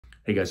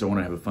Hey guys, I want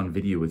to have a fun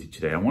video with you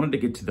today. I wanted to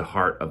get to the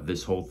heart of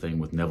this whole thing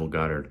with Neville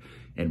Goddard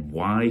and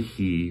why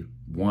he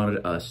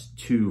wanted us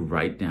to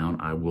write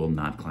down, I will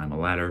not climb a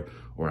ladder,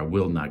 or I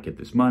will not get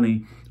this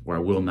money, or I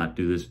will not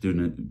do this,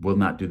 will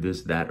not do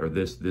this, that, or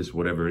this,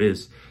 whatever it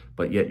is.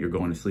 But yet you're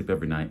going to sleep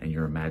every night and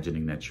you're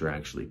imagining that you're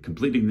actually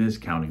completing this,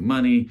 counting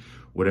money,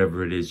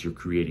 whatever it is, you're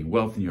creating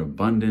wealth in your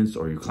abundance,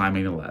 or you're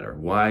climbing a ladder.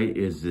 Why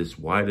is this?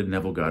 Why did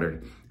Neville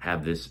Goddard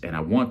have this? And I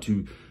want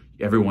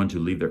everyone to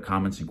leave their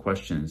comments and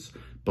questions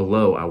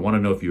below. I want to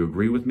know if you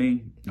agree with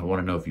me. I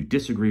want to know if you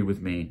disagree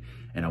with me.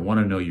 And I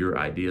want to know your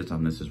ideas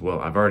on this as well.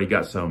 I've already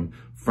got some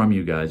from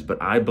you guys, but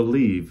I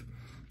believe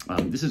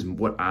this is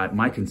what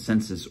my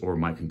consensus or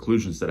my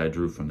conclusions that I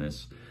drew from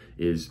this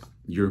is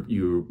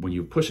when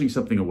you're pushing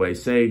something away,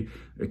 say,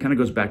 it kind of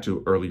goes back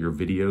to earlier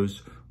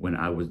videos when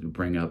I would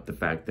bring up the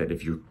fact that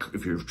if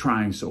you're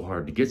trying so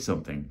hard to get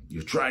something,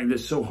 you're trying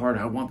this so hard,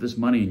 I want this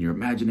money, and you're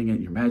imagining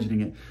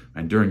it,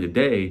 and during the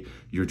day,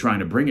 you're trying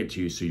to bring it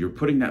to you, so you're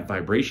putting that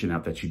vibration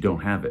out that you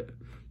don't have it.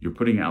 You're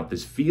putting out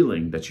this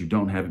feeling that you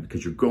don't have it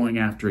because you're going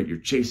after it, you're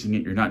chasing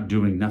it, you're not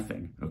doing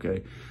nothing,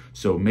 okay?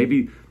 So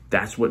maybe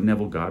that's what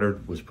Neville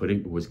Goddard was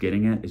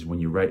getting at, is when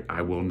you write,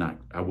 I will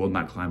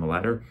not climb a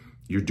ladder,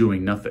 you're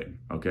doing nothing,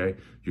 okay?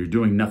 You're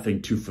doing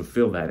nothing to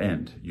fulfill that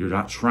end. You're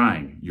not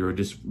trying,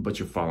 but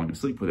you're falling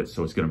asleep with it,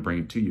 so it's gonna bring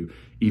it to you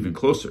even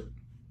closer.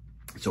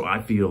 So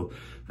I feel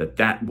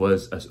that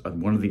was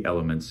one of the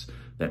elements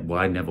that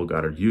why Neville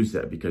Goddard used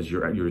that, because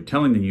you're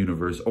telling the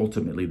universe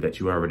ultimately that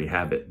you already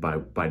have it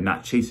by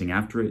not chasing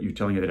after it. You're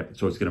telling it that,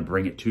 so it's gonna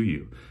bring it to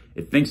you.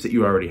 It thinks that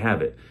you already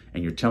have it,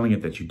 and you're telling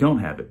it that you don't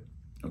have it,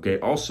 okay?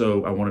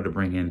 Also, I wanted to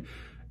bring in,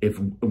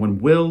 when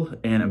will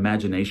and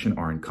imagination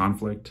are in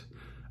conflict,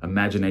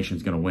 imagination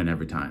is going to win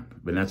every time.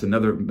 But that's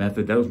another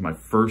method. That was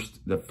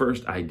the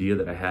first idea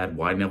that I had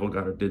why Neville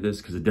Goddard did this,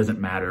 because it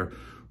doesn't matter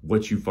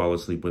what you fall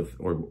asleep with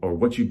or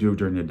what you do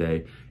during the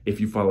day.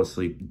 If you fall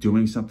asleep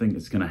doing something,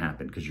 it's going to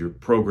happen because you're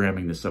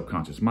programming the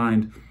subconscious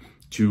mind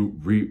to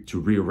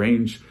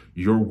rearrange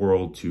your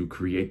world to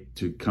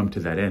come to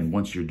that end.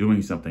 Once you're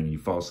doing something and you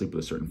fall asleep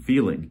with a certain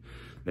feeling,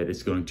 that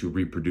it's going to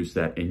reproduce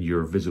that in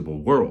your visible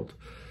world.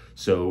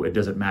 So it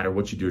doesn't matter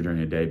what you do during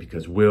the day,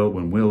 because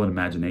when will and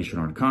imagination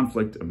are in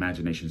conflict,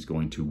 imagination is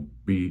going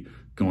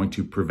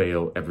to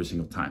prevail every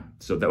single time.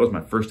 So that was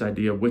my first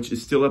idea, which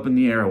is still up in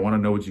the air. I want to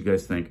know what you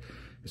guys think.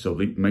 So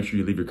make sure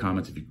you leave your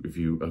comments if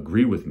you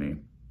agree with me.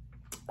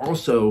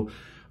 Also,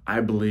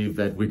 I believe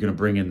that we're going to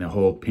bring in the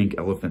whole pink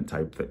elephant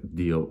type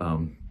deal.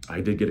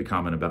 I did get a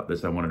comment about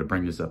this. I wanted to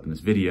bring this up in this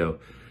video.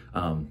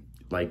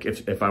 Like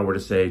if I were to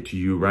say to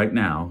you right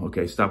now,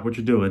 okay, stop what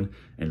you're doing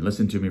and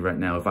listen to me right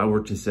now. If I were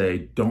to say,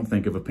 don't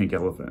think of a pink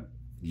elephant,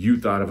 you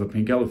thought of a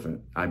pink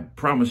elephant. I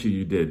promise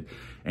you did.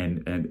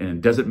 And it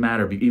doesn't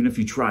matter, even if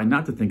you try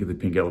not to think of the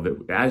pink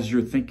elephant, as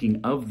you're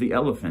thinking of the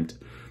elephant,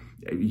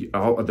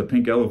 the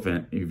pink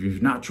elephant, if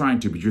you're not trying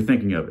to, but you're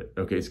thinking of it,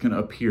 okay, it's going to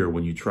appear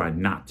when you try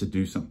not to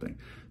do something.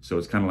 So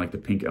it's kind of like the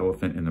pink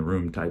elephant in the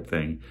room type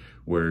thing,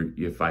 where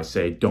if I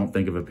say, don't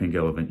think of a pink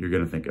elephant, you're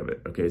going to think of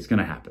it, okay? It's going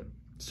to happen.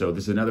 So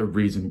this is another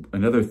reason,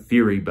 another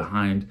theory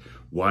behind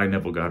why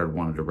Neville Goddard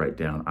wanted to write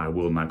down, I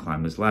will not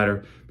climb this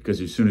ladder,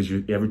 because as soon as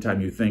every time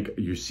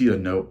you see a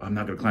note, I'm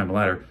not going to climb a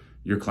ladder,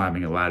 you're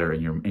climbing a ladder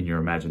in your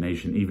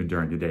imagination, even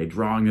during the day,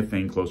 drawing the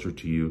thing closer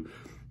to you.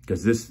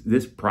 Because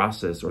this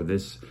process, or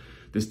this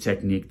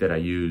technique that I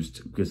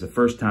used, because the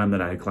first time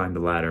that I climbed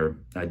the ladder,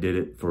 I did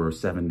it for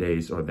 7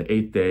 days, or the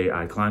 8th day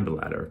I climbed the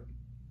ladder.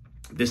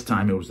 This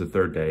time it was the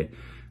 3rd day.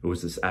 It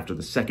was after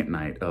the 2nd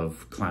night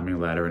of climbing a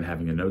ladder and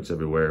having the notes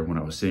everywhere. When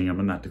I was seeing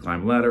I'm not to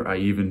climb a ladder, I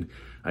even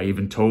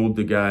told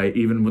the guy,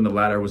 even when the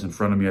ladder was in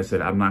front of me, I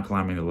said, I'm not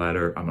climbing the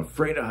ladder. I'm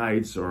afraid of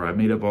heights, or I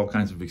made up all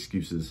kinds of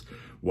excuses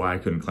why I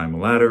couldn't climb a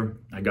ladder.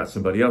 I got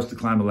somebody else to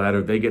climb a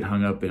ladder. They get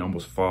hung up. They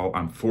almost fall.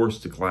 I'm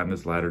forced to climb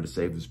this ladder to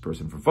save this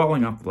person from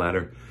falling off the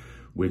ladder,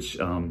 which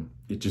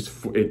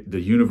the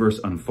universe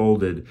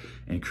unfolded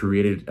and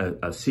created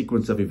a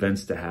sequence of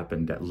events to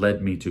happen that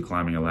led me to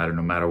climbing a ladder.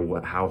 No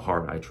matter how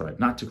hard I tried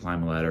not to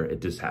climb a ladder,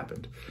 it just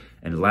happened.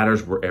 And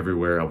ladders were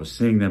everywhere. I was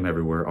seeing them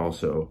everywhere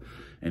also.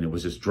 And it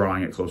was just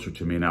drawing it closer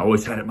to me. And I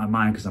always had it in my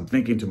mind, because I'm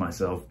thinking to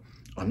myself,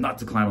 I'm not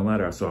to climb a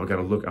ladder. So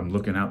I'm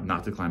looking out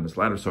not to climb this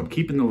ladder. So I'm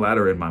keeping the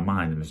ladder in my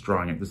mind, and it's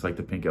drawing it, just like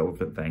the pink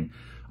elephant thing.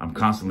 I'm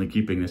constantly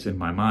keeping this in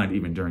my mind,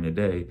 even during the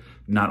day.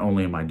 Not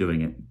only am I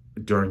doing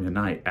it during the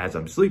night as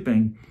I'm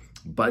sleeping,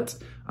 but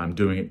I'm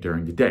doing it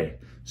during the day.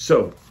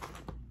 So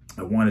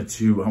I wanted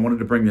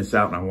to bring this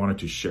out, and I wanted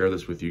to share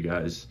this with you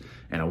guys.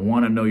 And I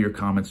want to know your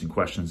comments and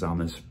questions on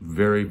this. I'm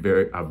very,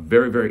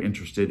 very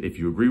interested if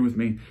you agree with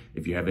me,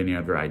 if you have any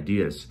other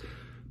ideas.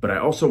 But I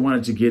also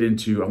wanted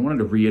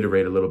to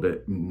reiterate a little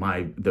bit,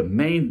 the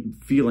main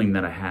feeling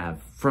that I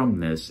have from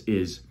this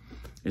is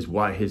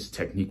why his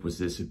technique was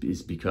this,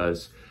 is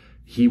because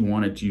he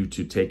wanted you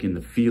to take in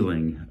the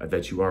feeling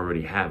that you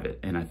already have it.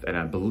 And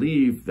I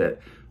believe that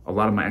a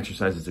lot of my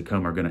exercises to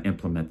come are going to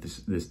implement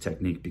this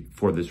technique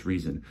for this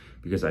reason,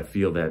 because I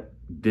feel that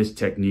this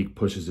technique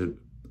pushes it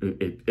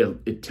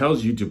it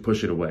tells you to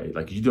push it away.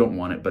 Like you don't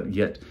want it, but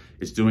yet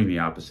it's doing the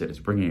opposite. It's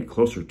bringing it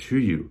closer to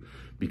you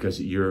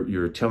because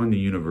you're telling the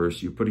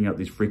universe, you're putting out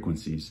these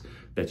frequencies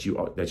that you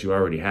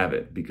already have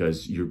it,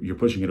 because you're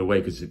pushing it away.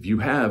 Because if you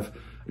have,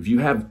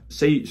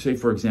 say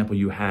for example,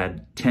 you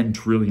had $10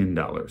 trillion,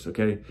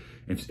 okay?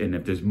 And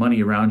if there's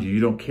money around you, you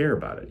don't care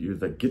about it. You're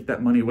like, get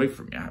that money away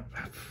from me.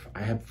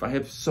 I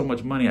have so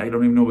much money, I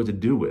don't even know what to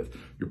do with.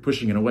 You're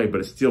pushing it away,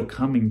 but it's still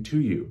coming to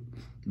you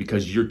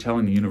because you're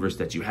telling the universe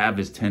that you have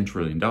this $10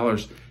 trillion.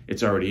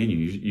 It's already in you.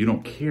 You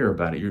don't care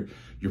about it.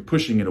 You're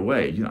pushing it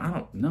away.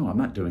 I'm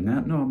not doing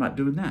that. No, I'm not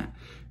doing that.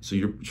 So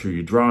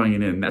you're drawing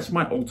it in. That's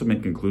my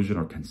ultimate conclusion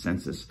or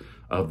consensus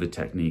of the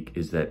technique,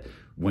 is that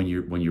when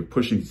you're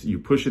pushing, you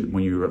push it,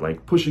 when you're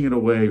like pushing it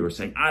away or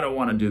saying, I don't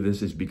want to do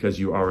this, is because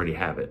you already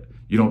have it.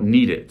 You don't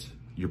need it.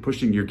 You're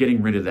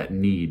getting rid of that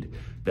need,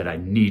 that I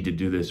need to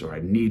do this, or I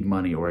need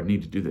money, or I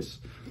need to do this.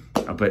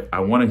 But I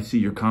want to see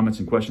your comments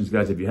and questions,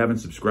 guys. If you haven't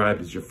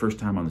subscribed, it's your first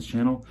time on this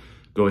channel,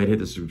 go ahead, hit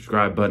the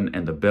subscribe button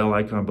and the bell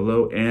icon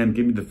below, and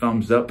give me the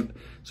thumbs up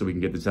so we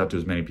can get this out to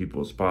as many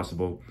people as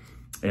possible.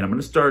 And I'm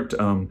going to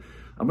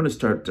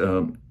start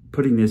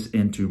putting this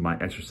into my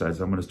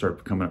exercises. I'm going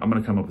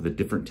to come up with a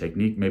different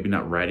technique, maybe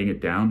not writing it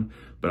down,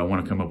 but I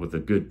want to come up with a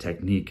good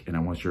technique, and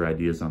I want your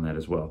ideas on that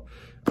as well.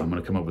 I'm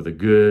going to come up with a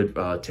good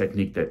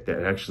technique that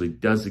actually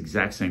does the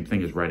exact same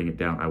thing as writing it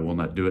down. I will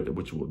not do it,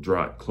 which will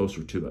draw it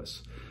closer to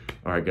us.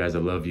 All right, guys, I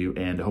love you,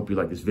 and I hope you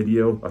like this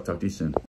video. I'll talk to you soon.